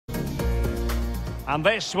And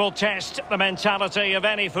this will test the mentality of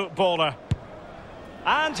any footballer.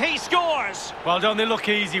 And he scores! Well, don't they look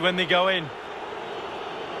easy when they go in?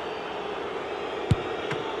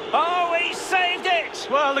 Oh, he saved it!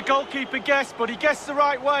 Well, the goalkeeper guessed, but he guessed the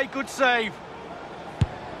right way. Good save.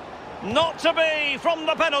 Not to be from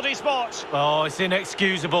the penalty spot. Oh, it's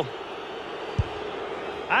inexcusable.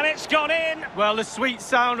 And it's gone in. Well, the sweet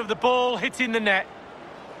sound of the ball hitting the net.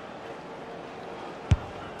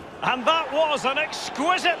 And that was an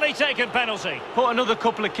exquisitely taken penalty. Put another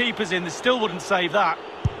couple of keepers in, they still wouldn't save that.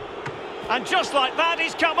 And just like that,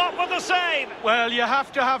 he's come up with the save. Well, you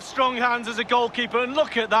have to have strong hands as a goalkeeper, and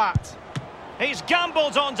look at that. He's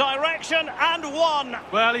gambled on direction and won.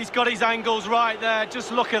 Well, he's got his angles right there.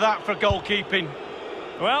 Just look at that for goalkeeping.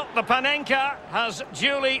 Well, the Panenka has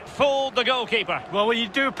duly fooled the goalkeeper. Well, when you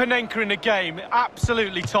do a Panenka in a game,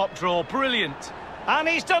 absolutely top draw, brilliant. And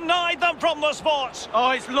he's denied them from the spot.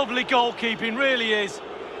 Oh, it's lovely goalkeeping, really is.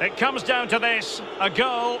 It comes down to this, a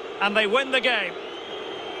goal, and they win the game.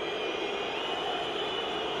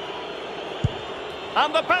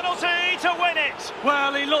 And the penalty to win it.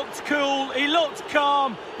 Well, he looked cool, he looked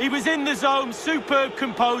calm, he was in the zone, superb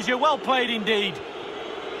composure, well played indeed.